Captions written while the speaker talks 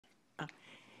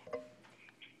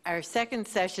Our second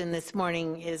session this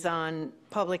morning is on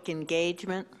public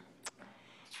engagement,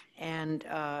 and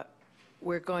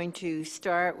we're going to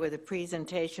start with a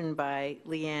presentation by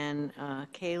Leanne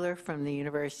Kaler from the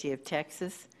University of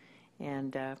Texas.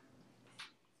 And sorry,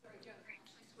 Joan, we're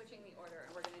actually switching the order,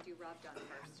 and we're going to do Rob Dunn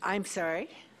first. I'm sorry.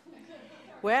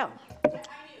 Well,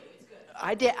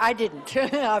 I didn't,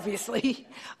 obviously.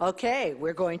 Okay,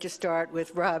 we're going to start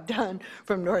with Rob Dunn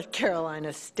from North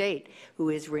Carolina State, who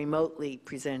is remotely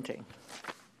presenting.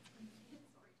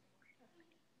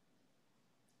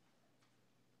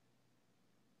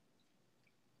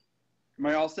 Am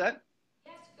I all set?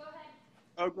 Yes, go ahead.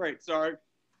 Oh, great. Sorry.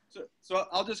 So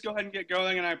I'll just go ahead and get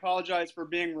going, and I apologize for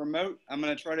being remote. I'm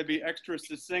going to try to be extra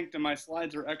succinct, and my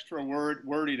slides are extra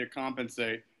wordy to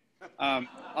compensate.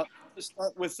 I'll just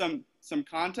start with some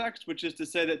context, which is to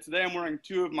say that today I'm wearing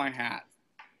two of my hats.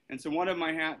 And so one of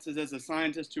my hats is as a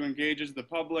scientist who engages the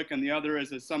public, and the other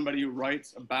is as somebody who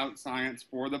writes about science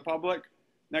for the public.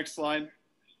 Next slide.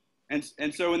 And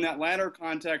so in that latter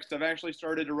context, I've actually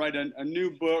started to write a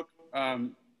new book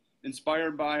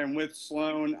inspired by and with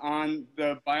Sloan on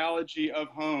the biology of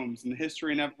homes and the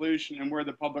history and evolution and where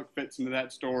the public fits into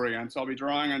that story. And so I'll be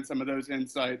drawing on some of those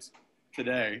insights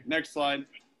today. Next slide.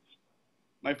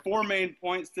 My four main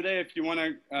points today, if you want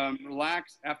to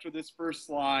relax after this first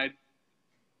slide,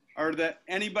 are that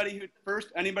anybody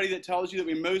that tells you that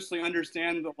we mostly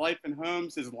understand the life in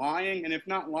homes is lying, and if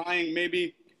not lying,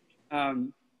 maybe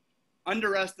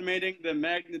underestimating the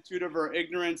magnitude of our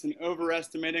ignorance and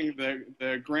overestimating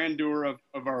the grandeur of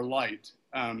our light.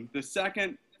 The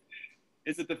second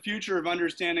is that the future of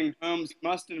understanding homes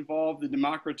must involve the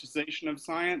democratization of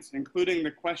science, including the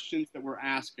questions that we're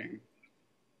asking.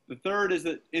 The third is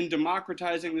that in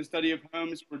democratizing the study of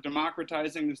homes, we're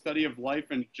democratizing the study of life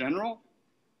in general,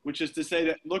 which is to say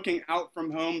that looking out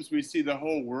from homes, we see the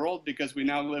whole world because we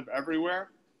now live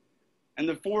everywhere. And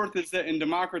the fourth is that in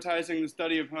democratizing the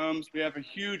study of homes, we have a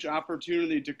huge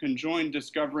opportunity to conjoin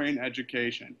discovery and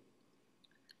education.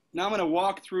 Now I'm going to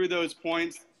walk through those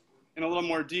points in a little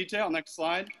more detail. Next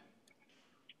slide.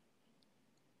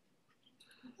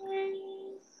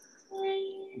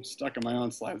 I'm stuck in my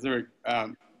own slides. There we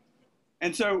go.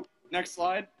 And so, next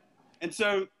slide. And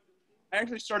so, I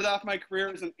actually started off my career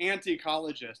as an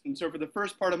ant-ecologist. And so for the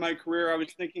first part of my career, I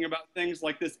was thinking about things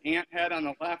like this ant head on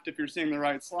the left, if you're seeing the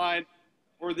right slide,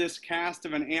 or this cast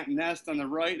of an ant nest on the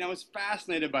right. And I was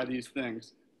fascinated by these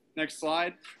things. Next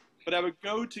slide. But I would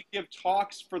go to give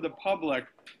talks for the public.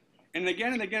 And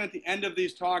again at the end of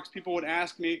these talks, people would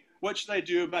ask me, what should I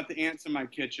do about the ants in my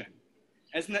kitchen?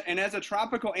 And as a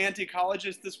tropical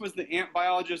ant-ecologist, this was the ant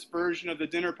biologist version of the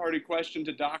dinner party question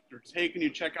to doctors. Hey, can you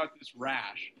check out this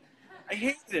rash? I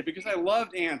hated it because I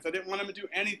loved ants. I didn't want them to do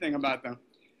anything about them.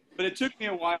 But it took me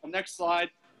a while, next slide,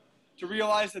 to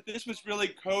realize that this was really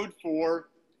code for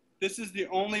this is the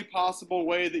only possible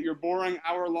way that your boring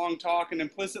hour-long talk and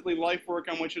implicitly life work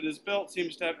on which it is built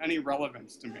seems to have any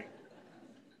relevance to me.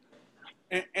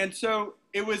 And so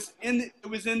it was in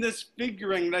this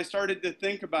figuring that I started to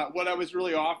think about what I was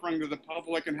really offering to the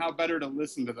public and how better to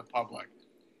listen to the public.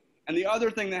 And the other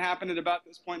thing that happened at about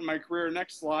this point in my career,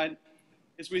 next slide,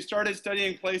 is we started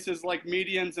studying places like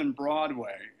medians and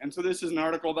Broadway. And so this is an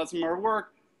article about some of our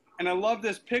work. And I love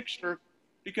this picture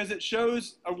because it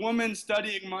shows a woman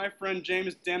studying my friend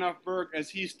James Danoff Burke as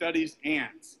he studies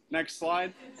ants. Next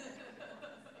slide.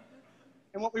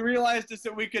 And what we realized is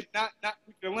that we could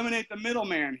we could eliminate the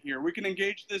middleman here. We can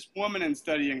engage this woman in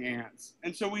studying ants.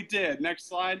 And so we did. Next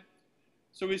slide.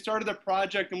 So we started a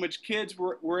project in which kids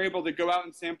were able to go out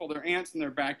and sample their ants in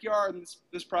their backyard. And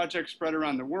this project spread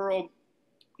around the world.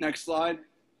 Next slide.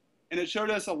 And it showed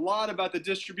us a lot about the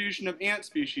distribution of ant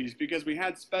species because we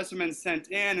had specimens sent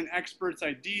in and experts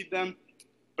ID'd them.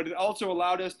 But it also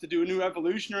allowed us to do new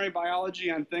evolutionary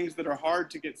biology on things that are hard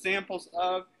to get samples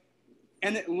of.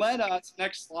 And it led us,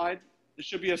 next slide, there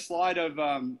should be a slide of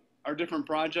our different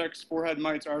projects, forehead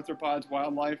mites, arthropods,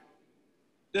 wildlife.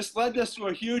 This led us to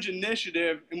a huge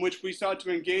initiative in which we sought to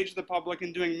engage the public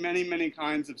in doing many, many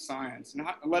kinds of science. And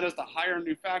it led us to hire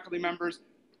new faculty members,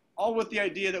 all with the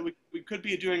idea that we could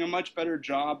be doing a much better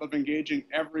job of engaging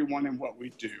everyone in what we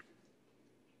do.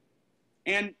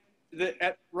 And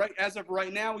as of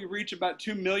right now, we reach about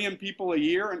 2 million people a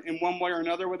year in one way or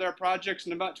another with our projects,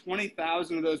 and about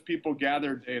 20,000 of those people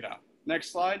gather data.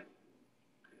 Next slide.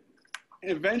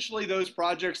 And eventually, those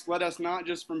projects led us not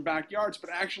just from backyards, but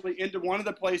actually into one of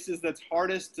the places that's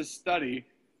hardest to study,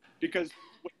 because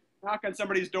when we knock on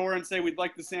somebody's door and say, we'd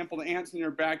like to sample the ants in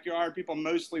your backyard, people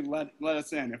mostly let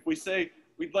us in. If we say,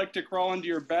 we'd like to crawl into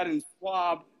your bed and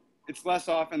swab, it's less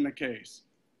often the case.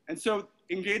 And so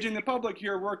engaging the public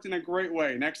here worked in a great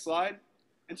way. Next slide.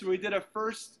 And so we did a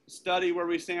first study where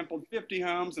we sampled 50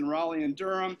 homes in Raleigh and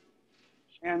Durham.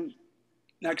 And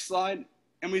next slide.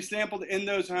 And we sampled in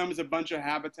those homes a bunch of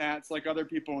habitats like other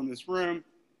people in this room.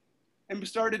 And we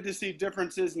started to see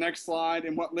differences, next slide,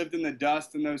 in what lived in the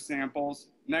dust in those samples.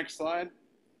 Next slide.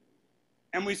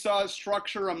 And we saw a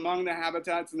structure among the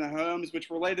habitats in the homes, which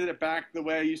related it back to the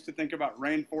way I used to think about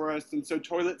rainforests. And so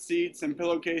toilet seats and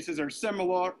pillowcases are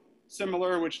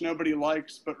similar, which nobody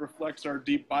likes, but reflects our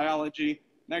deep biology.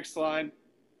 Next slide.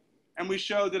 And we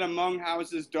showed that among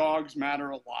houses, dogs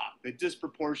matter a lot. They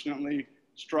disproportionately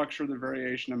structure the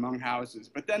variation among houses.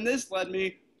 But then this led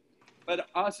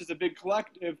us as a big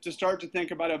collective to start to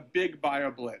think about a big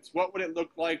bioblitz. What would it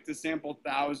look like to sample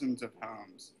thousands of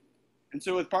homes? And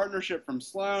so with partnership from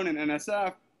Sloan and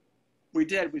NSF, we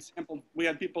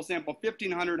had people sample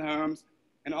 1,500 homes,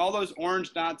 and all those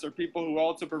orange dots are people who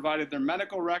also provided their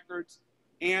medical records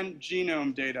and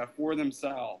genome data for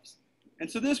themselves. And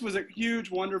so this was a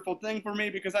huge, wonderful thing for me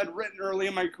because I'd written early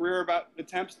in my career about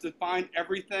attempts to find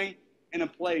everything in a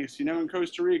place, in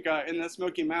Costa Rica, in the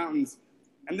Smoky Mountains.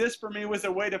 And this for me was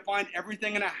a way to find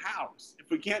everything in a house. If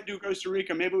we can't do Costa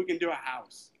Rica, maybe we can do a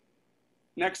house.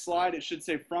 Next slide, it should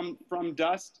say from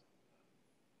dust.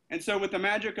 And so with the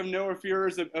magic of Noah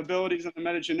Furer's abilities in the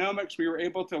metagenomics, we were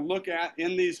able to look at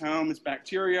in these homes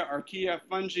bacteria, archaea,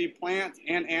 fungi, plants,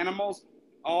 and animals,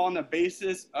 all on the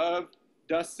basis of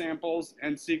dust samples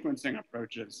and sequencing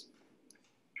approaches.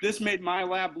 This made my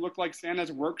lab look like Santa's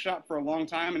workshop for a long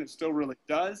time, and it still really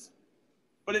does.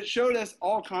 But it showed us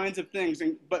all kinds of things,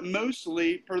 but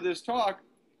mostly, per this talk,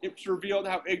 it's revealed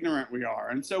how ignorant we are.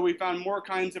 And so we found more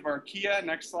kinds of archaea,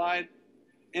 next slide,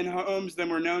 in homes than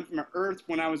were known from Earth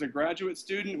when I was a graduate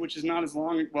student, which is not as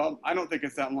long, well, I don't think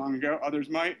it's that long ago, others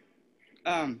might.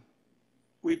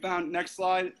 We found, next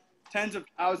slide, tens of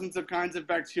thousands of kinds of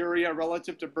bacteria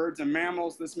relative to birds and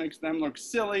mammals. This makes them look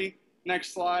silly.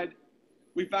 Next slide.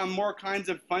 We found more kinds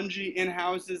of fungi in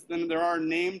houses than there are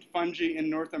named fungi in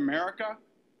North America.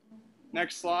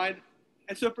 Next slide.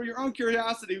 And so for your own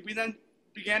curiosity, we then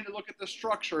began to look at the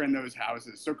structure in those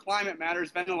houses. So climate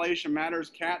matters, ventilation matters,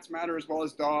 cats matter as well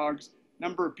as dogs,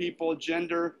 number of people,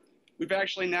 gender. We've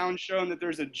actually now shown that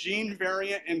there's a gene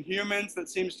variant in humans that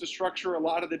seems to structure a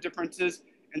lot of the differences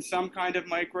in some kind of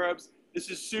microbes. This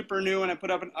is super new, and I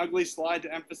put up an ugly slide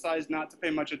to emphasize not to pay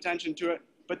much attention to it,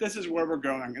 but this is where we're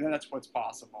going, and that's what's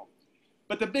possible.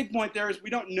 But the big point there is we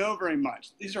don't know very much.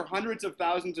 These are hundreds of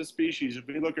thousands of species if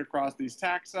we look across these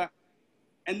taxa.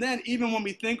 And then even when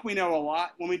we think we know a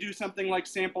lot, when we do something like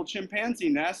sample chimpanzee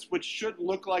nests, which should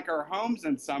look like our homes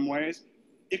in some ways,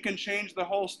 it can change the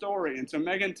whole story. And so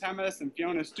Megan Temis and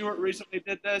Fiona Stewart recently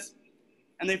did this,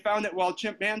 and they found that while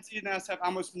chimpanzee nests have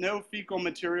almost no fecal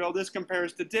material, this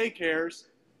compares to daycares.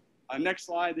 Next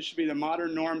slide, this should be the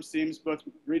modern norm, seems both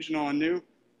regional and new.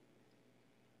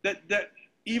 That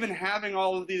even having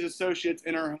all of these associates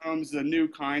in our homes is a new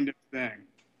kind of thing.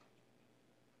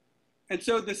 And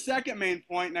so the second main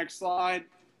point, next slide,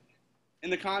 in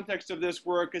the context of this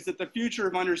work is that the future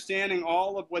of understanding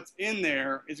all of what's in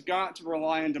there is got to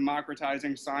rely on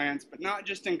democratizing science, but not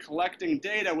just in collecting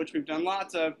data, which we've done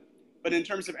lots of, but in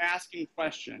terms of asking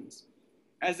questions.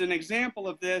 As an example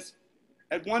of this,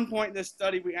 at one point in this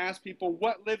study, we asked people,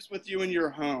 what lives with you in your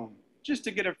home? Just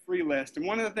to get a free list. And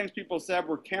one of the things people said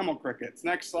were camel crickets.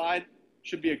 Next slide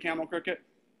should be a camel cricket.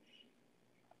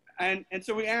 And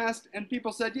so we asked, and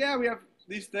people said, yeah, we have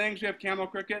these things, we have camel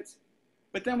crickets.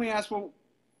 But then we asked, well,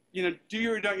 do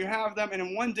you or don't you have them? And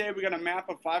in one day, we got a map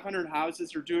of 500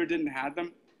 houses who do or didn't have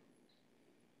them.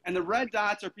 And the red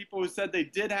dots are people who said they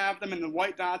did have them, and the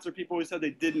white dots are people who said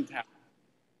they didn't have them.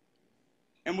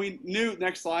 And we knew,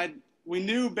 next slide, we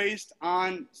knew based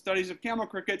on studies of camel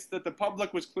crickets that the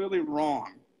public was clearly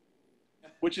wrong,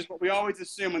 which is what we always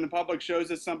assume when the public shows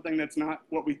us something that's not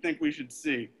what we think we should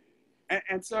see.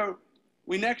 And so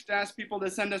we next asked people to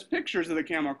send us pictures of the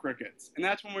camel crickets. And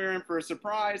that's when we were in for a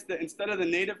surprise that instead of the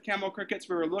native camel crickets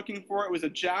we were looking for, it was a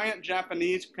giant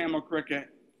Japanese camel cricket.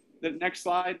 The next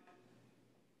slide.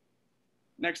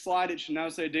 Next slide, it should now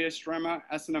say Diastrema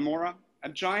acinemora, a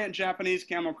giant Japanese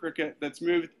camel cricket that's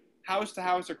moved house to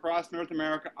house across North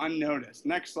America unnoticed.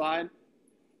 Next slide.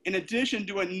 In addition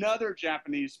to another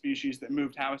Japanese species that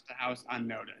moved house to house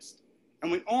unnoticed.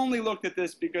 And we only looked at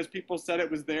this because people said it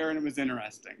was there and it was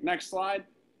interesting. Next slide.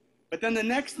 But then the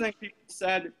next thing people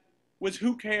said was,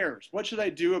 who cares? What should I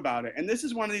do about it? And this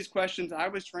is one of these questions I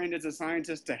was trained as a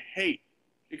scientist to hate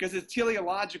because it's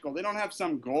teleological. They don't have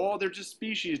some goal. They're just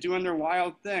species doing their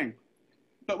wild thing.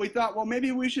 But we thought, well,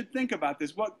 maybe we should think about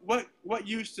this. What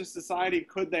use to society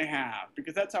could they have?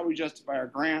 Because that's how we justify our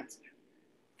grants.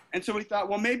 And so we thought,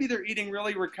 well, maybe they're eating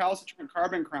really recalcitrant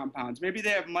carbon compounds. Maybe they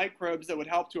have microbes that would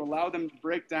help to allow them to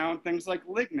break down things like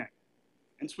lignin.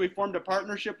 And so we formed a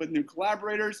partnership with new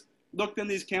collaborators, looked in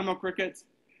these camel crickets,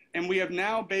 and we have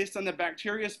now, based on the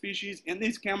bacteria species in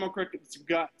these camel crickets'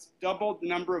 guts, doubled the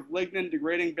number of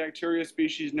lignin-degrading bacteria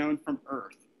species known from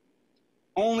Earth,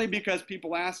 only because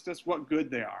people asked us what good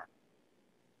they are.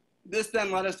 This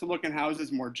then led us to look in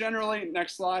houses more generally.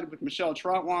 Next slide, with Michelle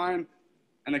Trotwine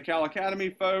and the Cal Academy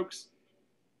folks.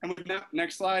 And we've now,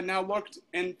 next slide, now looked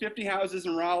in 50 houses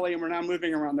in Raleigh, and we're now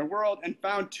moving around the world and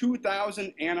found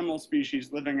 2,000 animal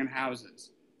species living in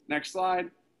houses. Next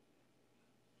slide.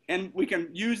 And we can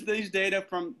use these data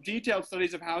from detailed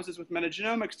studies of houses with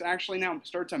metagenomics to actually now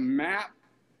start to map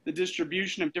the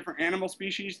distribution of different animal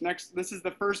species. Next, this is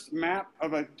the first map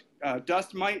of a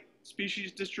dust mite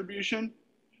species distribution,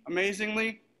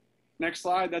 amazingly. Next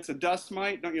slide, that's a dust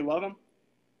mite. Don't you love them?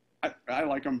 I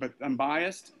like them, but I'm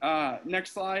biased.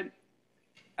 Next slide.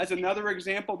 As another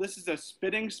example, this is a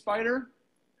spitting spider.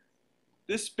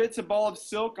 This spits a ball of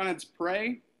silk on its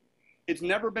prey. It's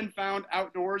never been found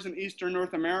outdoors in eastern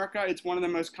North America. It's one of the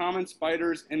most common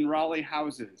spiders in Raleigh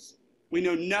houses. We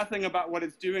know nothing about what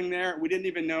it's doing there. We didn't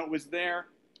even know it was there.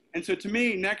 And so to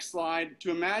me, next slide,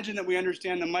 to imagine that we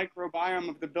understand the microbiome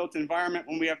of the built environment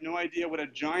when we have no idea what a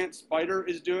giant spider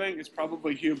is doing is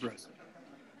probably hubris.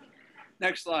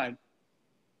 Next slide.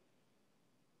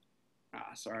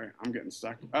 Sorry, I'm getting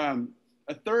stuck.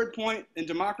 A third point, in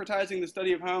democratizing the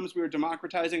study of homes, we are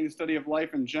democratizing the study of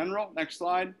life in general. Next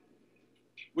slide.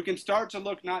 We can start to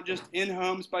look not just in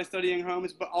homes by studying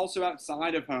homes, but also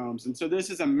outside of homes. And so this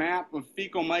is a map of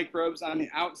fecal microbes on the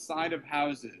outside of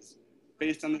houses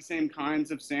based on the same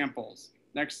kinds of samples.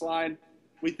 Next slide.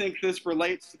 We think this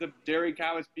relates to the dairy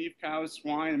cows, beef cows,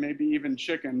 swine, and maybe even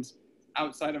chickens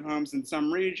outside of homes in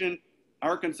some region.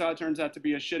 Arkansas turns out to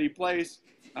be a shitty place.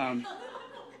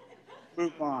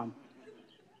 Move on.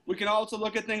 We can also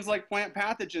look at things like plant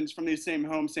pathogens from these same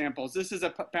home samples. This is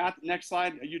next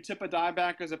slide, a Utypa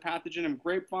dieback is a pathogen of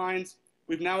grapevines.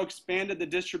 We've now expanded the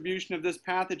distribution of this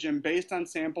pathogen based on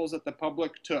samples that the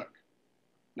public took.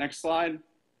 Next slide.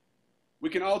 We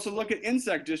can also look at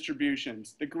insect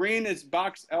distributions. The green is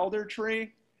box elder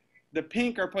tree. The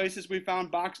pink are places we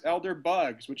found box elder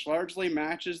bugs, which largely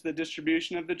matches the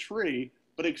distribution of the tree,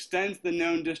 but extends the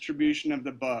known distribution of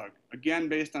the bug, again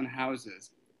based on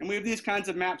houses. And we have these kinds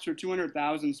of maps for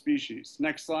 200,000 species.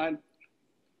 Next slide.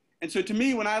 And so to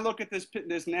me, when I look at this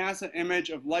NASA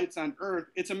image of lights on Earth,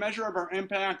 it's a measure of our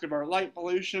impact, of our light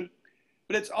pollution,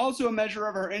 but it's also a measure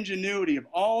of our ingenuity, of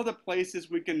all the places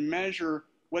we can measure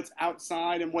what's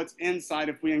outside and what's inside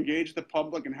if we engage the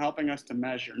public in helping us to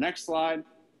measure. Next slide.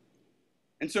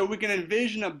 And so we can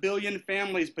envision 1 billion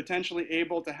families potentially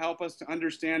able to help us to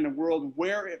understand the world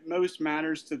where it most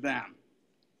matters to them.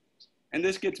 And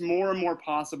this gets more and more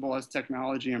possible as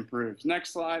technology improves.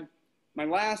 Next slide. My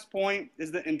last point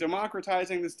is that in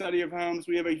democratizing the study of homes,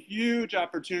 we have a huge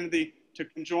opportunity to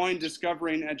conjoin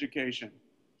discovery and education.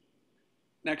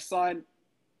 Next slide.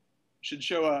 Should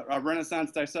show a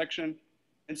Renaissance dissection.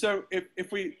 And so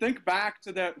if we think back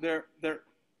to the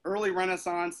early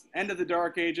Renaissance, end of the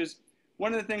Dark Ages,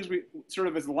 one of the things we sort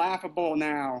of is laughable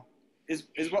now is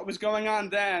what was going on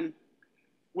then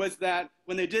was that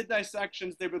when they did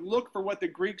dissections, they would look for what the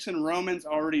Greeks and Romans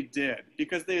already did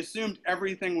because they assumed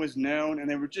everything was known and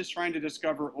they were just trying to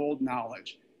discover old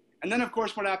knowledge. And then, of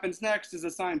course, what happens next is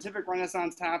the scientific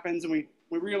renaissance happens and we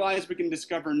realize we can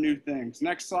discover new things.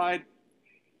 Next slide.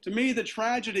 To me, the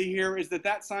tragedy here is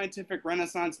that scientific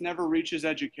renaissance never reaches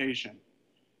education.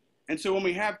 And so when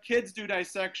we have kids do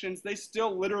dissections, they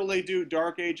still literally do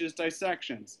Dark Ages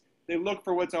dissections. They look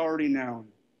for what's already known.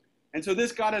 And so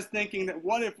this got us thinking that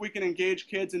what if we can engage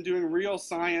kids in doing real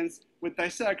science with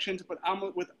dissections, but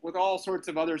with all sorts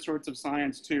of other sorts of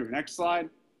science too. Next slide.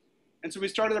 And so we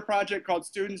started a project called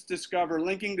Students Discover,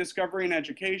 linking discovery and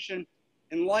education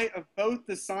in light of both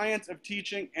the science of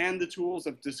teaching and the tools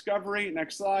of discovery.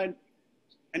 Next slide.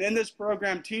 And in this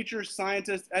program, teachers,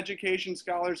 scientists, education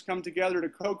scholars come together to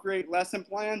co-create lesson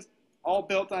plans, all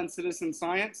built on citizen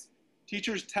science.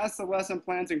 Teachers test the lesson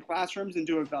plans in classrooms and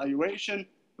do evaluation.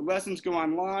 The lessons go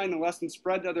online, the lessons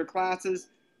spread to other classes.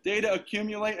 Data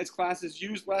accumulate as classes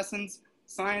use lessons.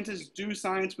 Scientists do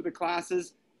science with the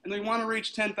classes, and we want to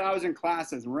reach 10,000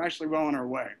 classes, and we're actually well on our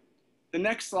way. The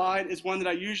next slide is one that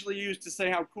I usually use to say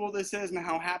how cool this is and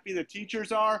how happy the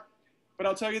teachers are, but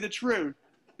I'll tell you the truth.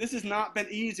 This has not been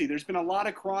easy. There's been a lot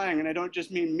of crying, and I don't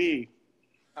just mean me,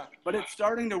 but it's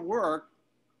starting to work,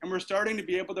 and we're starting to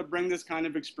be able to bring this kind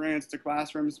of experience to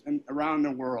classrooms around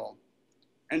the world.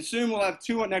 And soon we'll have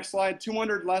next slide,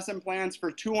 200 lesson plans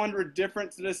for 200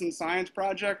 different citizen science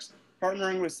projects,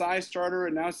 partnering with SciStarter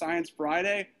and now Science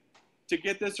Friday to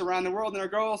get this around the world. And our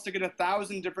goal is to get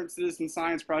 1,000 different citizen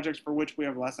science projects for which we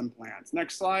have lesson plans.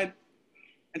 Next slide.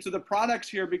 And so the products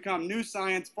here become new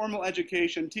science, formal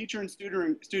education, teacher and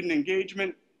student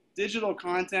engagement, digital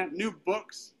content, new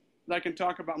books that I can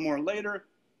talk about more later.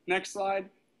 Next slide.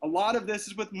 A lot of this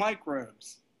is with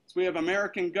microbes. So we have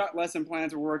American gut lesson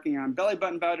plans we're working on, belly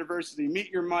button biodiversity,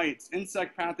 meet your mites,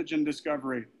 insect pathogen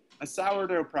discovery, a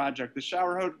sourdough project, the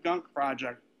shower gunk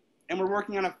project, and we're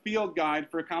working on a field guide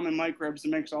for common microbes that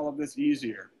makes all of this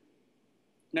easier.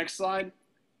 Next slide.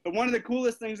 But one of the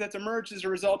coolest things that's emerged as a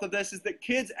result of this is that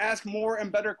kids ask more and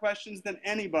better questions than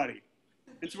anybody.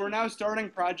 And so we're now starting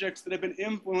projects that have been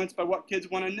influenced by what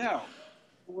kids want to know.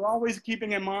 We're always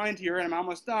keeping in mind here, and I'm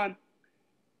almost done,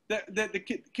 that the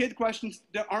kid questions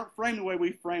aren't framed the way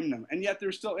we frame them, and yet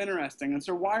they're still interesting. And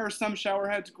so why are some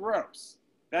showerheads gross?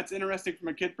 That's interesting from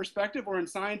a kid perspective, or in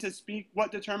scientists speak,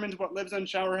 what determines what lives on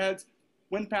showerheads,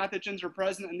 when pathogens are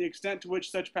present, and the extent to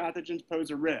which such pathogens pose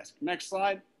a risk. Next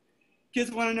slide.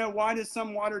 Kids want to know, why does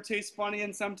some water taste funny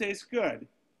and some taste good?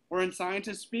 Or in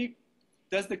scientists speak,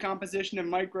 does the composition of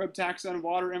microbe taxa in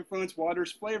water influence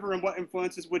water's flavor, and what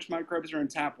influences which microbes are in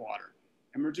tap water?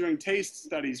 And we're doing taste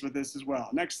studies with this as well.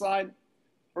 Next slide.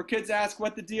 Or kids ask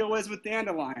what the deal is with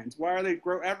dandelions. Why are they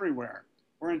grow everywhere?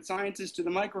 Or in scientists, do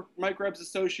the microbes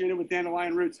associated with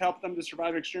dandelion roots help them to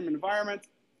survive extreme environments?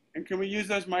 And can we use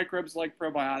those microbes like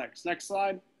probiotics? Next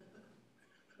slide.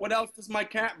 What else does my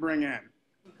cat bring in?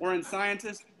 Or in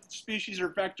scientists, species are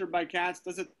vectored by cats.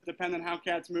 Does it depend on how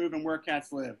cats move and where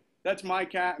cats live? That's my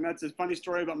cat, and that's a funny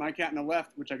story about my cat on the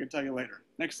left, which I can tell you later.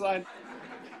 Next slide.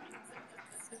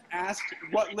 Asked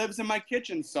what lives in my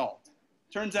kitchen salt.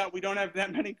 Turns out we don't have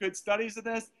that many good studies of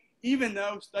this, even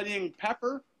though studying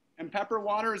pepper and pepper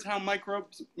water is how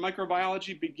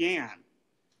microbiology began.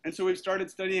 And so we've started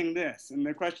studying this. And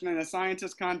the question in a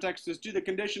scientist context is, do the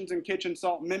conditions in kitchen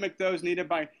salt mimic those needed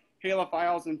by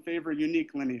halophiles and favor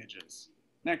unique lineages?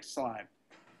 Next slide.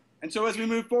 And so as we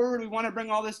move forward, we want to bring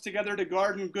all this together to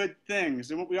garden good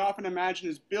things. And what we often imagine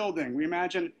is building. We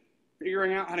imagine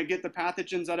figuring out how to get the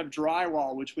pathogens out of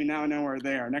drywall, which we now know are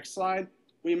there. Next slide.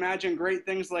 We imagine great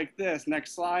things like this.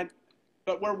 Next slide.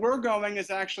 But where we're going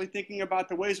is actually thinking about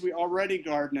the ways we already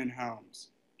garden in homes.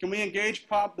 Can we engage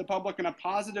the public in a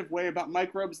positive way about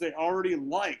microbes they already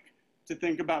like, to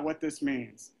think about what this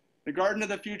means? The garden of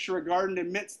the future, a garden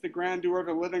amidst the grandeur of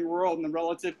a living world and the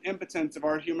relative impotence of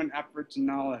our human efforts and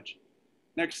knowledge.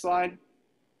 Next slide.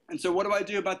 And so what do I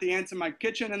do about the ants in my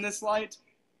kitchen in this light?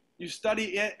 You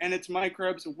study it and its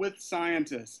microbes with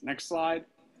scientists. Next slide.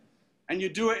 And you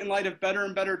do it in light of better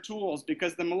and better tools,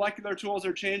 because the molecular tools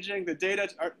are changing, the data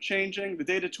are changing, the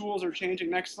data tools are changing.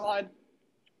 Next slide.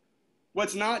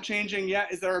 What's not changing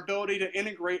yet is our ability to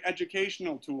integrate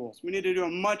educational tools. We need to do a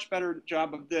much better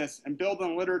job of this and build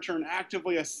on literature and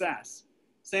actively assess.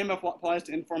 Same applies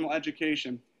to informal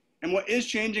education. And what is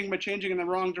changing, but changing in the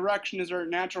wrong direction, is our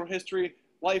natural history,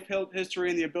 life history,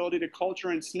 and the ability to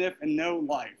culture and sniff and know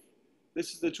life.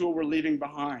 This is the tool we're leaving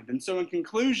behind. And so in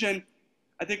conclusion,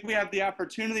 I think we have the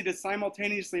opportunity to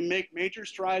simultaneously make major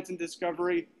strides in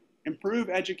discovery, improve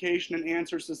education, and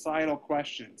answer societal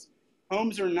questions.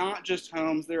 Homes are not just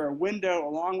homes. They're a window,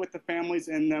 along with the families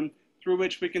in them, through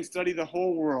which we can study the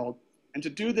whole world. And to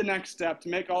do the next step, to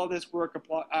make all this work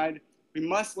applied, we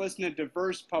must listen to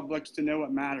diverse publics to know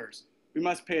what matters. We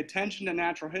must pay attention to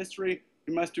natural history.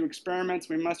 We must do experiments.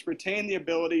 We must retain the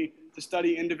ability to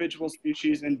study individual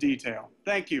species in detail.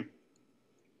 Thank you.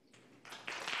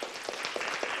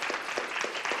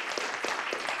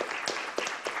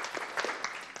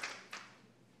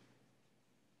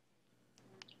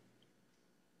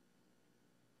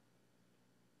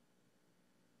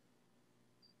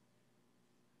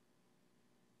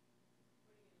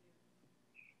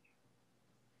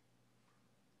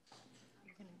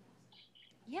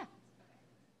 Yeah.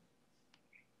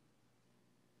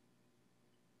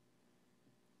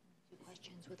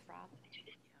 Questions with Rob?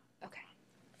 Okay.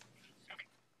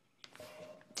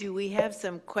 Do we have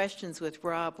some questions with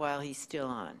Rob while he's still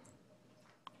on?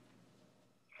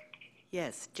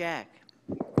 Yes, Jack.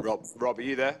 Rob, are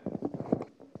you there?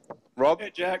 Rob?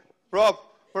 Hey, Jack. Rob,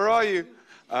 where are you?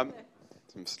 I'm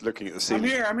just looking at the scene.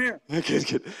 I'm here.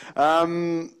 Good.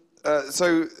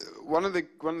 So one of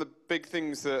the big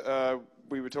things that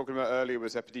we were talking about earlier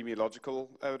was epidemiological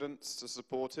evidence to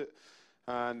support it.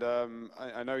 And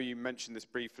I know you mentioned this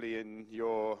briefly in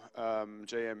your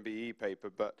JMBE paper,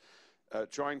 but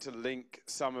trying to link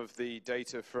some of the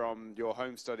data from your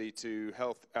home study to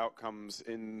health outcomes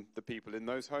in the people in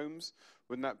those homes.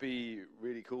 Wouldn't that be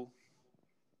really cool?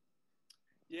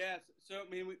 Yes. So, I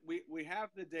mean, we have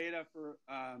the data for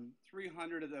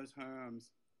 300 of those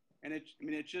homes. And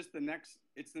it's just the next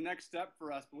step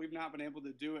for us, but we've not been able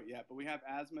to do it yet. But we have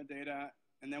asthma data,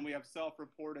 and then we have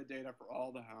self-reported data for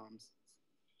all the homes.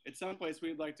 It's someplace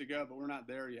we'd like to go, but we're not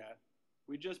there yet.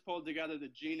 We just pulled together the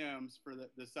genomes for the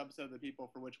subset of the people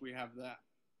for which we have that.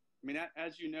 I mean,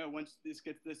 as you know, once this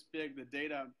gets this big, the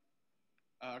data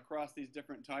across these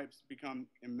different types become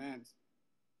immense.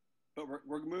 But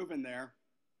we're moving there.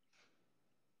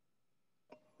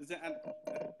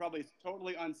 Probably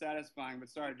totally unsatisfying, but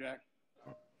sorry, Jack.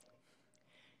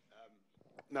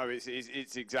 No, it's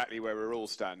exactly where we're all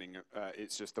standing.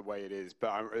 It's just the way it is.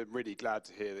 But I'm really glad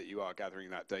to hear that you are gathering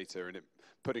that data, and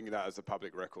putting that as a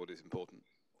public record is important.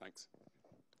 Thanks.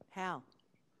 Hal.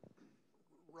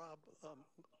 Rob,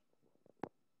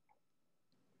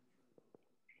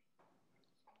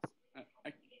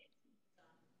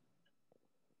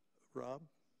 Rob,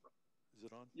 is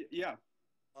it on? Yeah.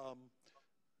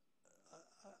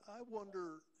 I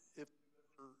wondered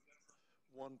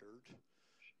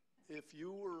if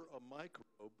you were a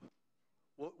microbe,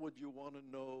 what would you want to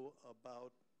know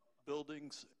about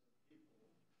buildings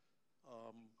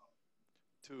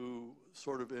to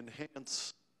sort of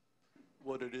enhance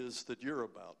what it is that you're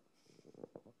about?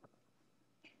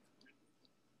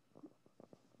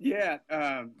 Yeah.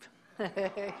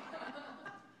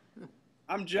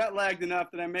 I'm jet lagged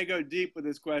enough that I may go deep with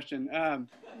this question.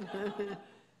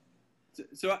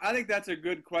 So I think that's a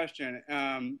good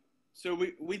question. So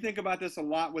we think about this a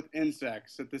lot with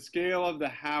insects, that the scale of the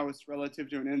house relative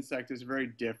to an insect is very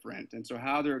different. And so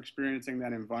how they're experiencing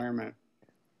that environment.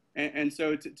 And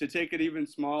so to take it even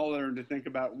smaller and to think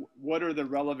about what are the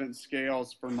relevant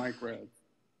scales for microbes.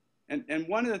 And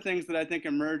one of the things that I think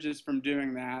emerges from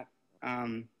doing that,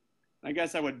 I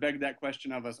guess I would beg that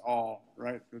question of us all,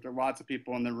 right? There are lots of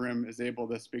people in the room as able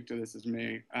to speak to this as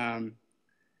me.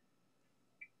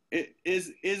 It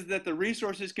is that the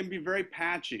resources can be very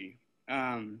patchy.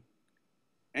 And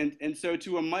so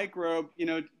to a microbe,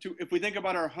 if we think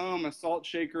about our home, a salt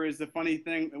shaker is the funny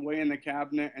thing away in the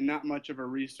cabinet and not much of a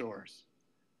resource.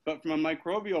 But from a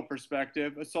microbial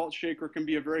perspective, a salt shaker can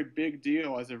be a very big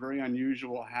deal as a very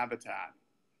unusual habitat.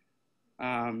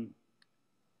 And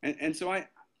so I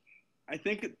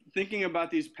think thinking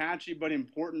about these patchy but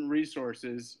important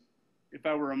resources, if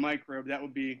I were a microbe, that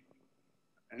would be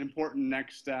an important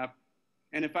next step.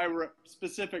 And if I were a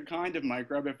specific kind of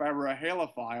microbe, if I were a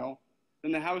halophile,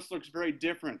 then the house looks very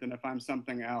different than if I'm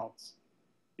something else.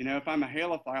 If I'm a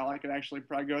halophile, I could actually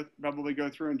probably go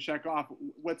through and check off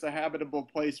what's a habitable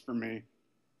place for me.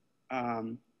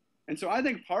 And so I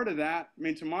think part of that,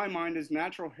 to my mind, is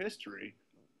natural history.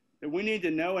 That we need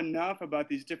to know enough about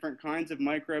these different kinds of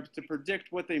microbes to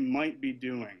predict what they might be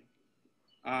doing.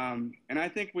 And I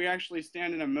think we actually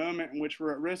stand in a moment in which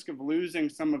we're at risk of losing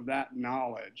some of that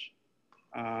knowledge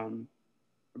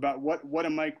about what a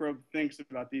microbe thinks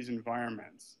about these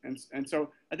environments. And so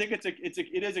I think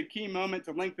it is a key moment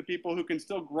to link the people who can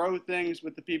still grow things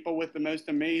with the people with the most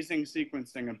amazing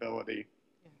sequencing ability,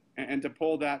 and to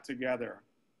pull that together,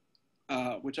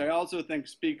 which I also think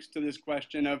speaks to this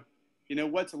question of,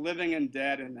 what's living and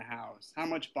dead in the house? How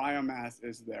much biomass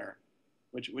is there?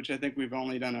 Which I think we've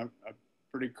only done a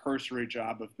pretty cursory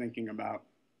job of thinking about.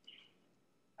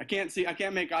 I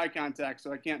can't make eye contact,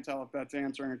 so I can't tell if that's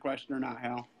answering a question or not,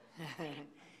 Hal.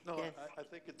 No, Yes. I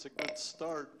think it's a good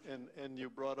start, and you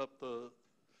brought up the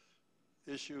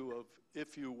issue of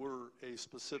if you were a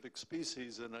specific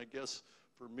species, and I guess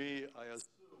for me, I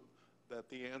assume that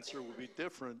the answer would be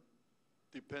different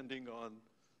depending on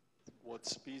what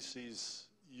species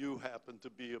you happen to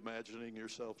be imagining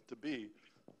yourself to be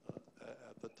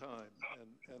at the time.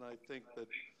 And I think that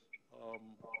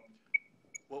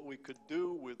what we could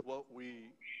do with what we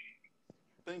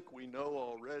think we know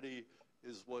already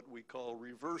is what we call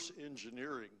reverse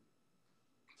engineering.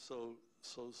 So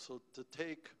to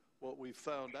take what we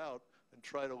found out and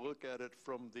try to look at it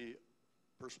from the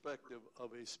perspective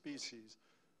of a species.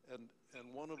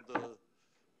 And one of the,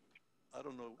 I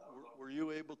don't know, were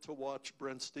you able to watch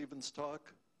Brent Stevens'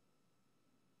 talk?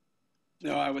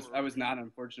 No, I was not,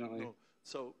 unfortunately. No.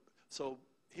 So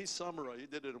he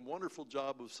did a wonderful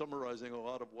job of summarizing a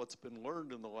lot of what's been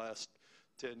learned in the last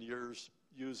 10 years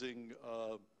using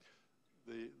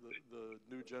the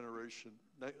new generation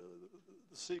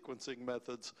sequencing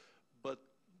methods, but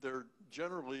they're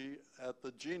generally at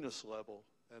the genus level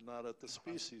and not at the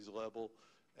species level,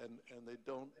 and they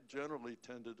don't generally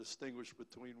tend to distinguish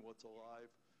between what's alive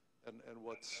and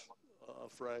what's a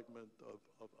fragment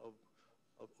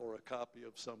or a copy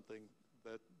of something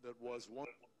that was one.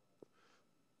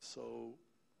 So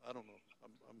I don't know.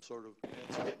 I'm sort of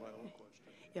answering my own question.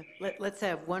 Yeah, let's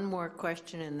have one more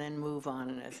question and then move on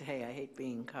and say, hey, I hate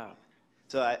being cop.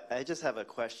 So I just have a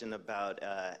question about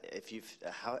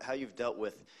how you've dealt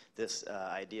with this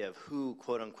idea of who,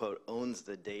 quote unquote, owns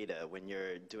the data when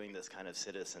you're doing this kind of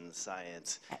citizen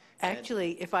science.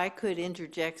 Actually, if I could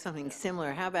interject something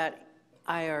similar, how about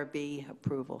IRB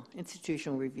approval,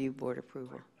 Institutional Review Board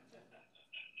approval?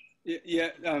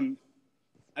 Yeah,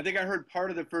 I think I heard part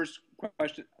of the first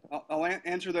question. I'll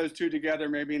answer those two together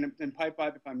maybe and pipe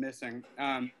up if I'm missing.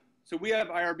 So we have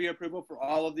IRB approval for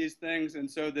all of these things, and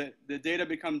so the data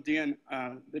become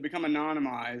they become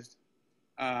anonymized,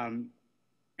 and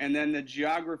then the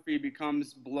geography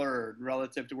becomes blurred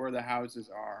relative to where the houses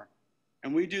are.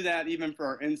 And we do that even for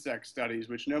our insect studies,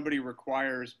 which nobody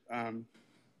requires.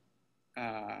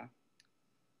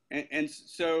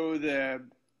 So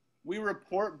we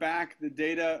report back the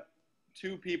data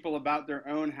to people about their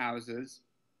own houses.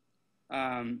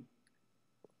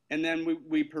 And then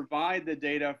we provide the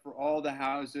data for all the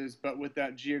houses, but with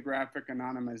that geographic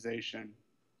anonymization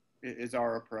is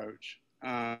our approach.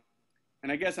 And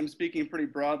I guess I'm speaking pretty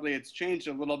broadly. It's changed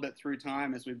a little bit through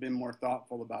time as we've been more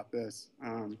thoughtful about this.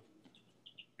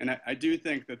 And I do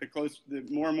think that the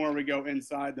more and more we go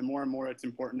inside, the more and more it's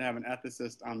important to have an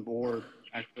ethicist on board,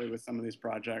 actually, with some of these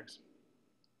projects.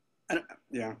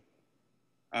 Yeah.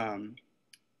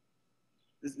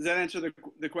 Does that answer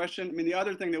the question? I mean, the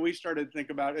other thing that we started to think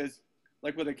about is,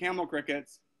 like with the camel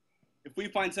crickets, if we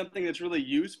find something that's really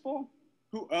useful,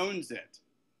 who owns it?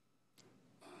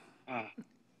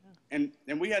 And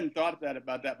we hadn't thought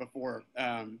about that before.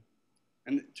 And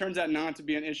it turns out not to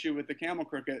be an issue with the camel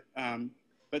cricket.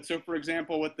 But so, for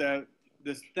example, with the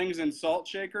things in salt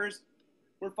shakers,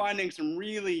 we're finding some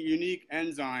really unique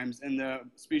enzymes in the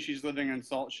species living in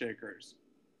salt shakers.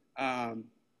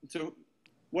 So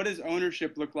what does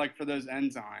ownership look like for those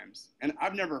enzymes? And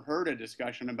I've never heard a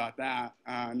discussion about that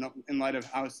in light of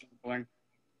house sampling.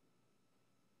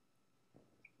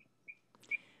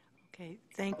 Okay,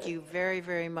 thank you very,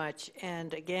 very much.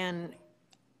 And again,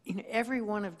 every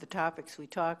one of the topics we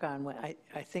talk on,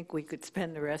 I think we could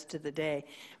spend the rest of the day,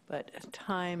 but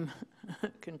time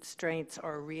constraints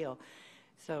are real.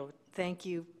 So thank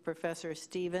you, Professor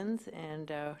Stevens.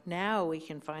 And now we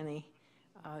can finally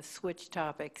switch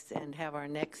topics and have our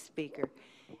next speaker.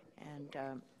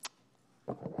 And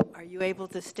are you able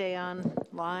to stay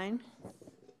online?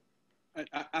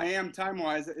 I am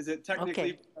time-wise. Is it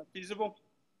technically feasible?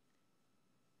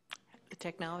 The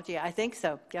technology? I think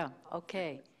so, yeah.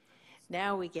 Okay.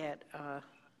 Now we get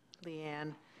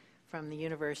Leanne from the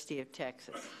University of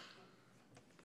Texas.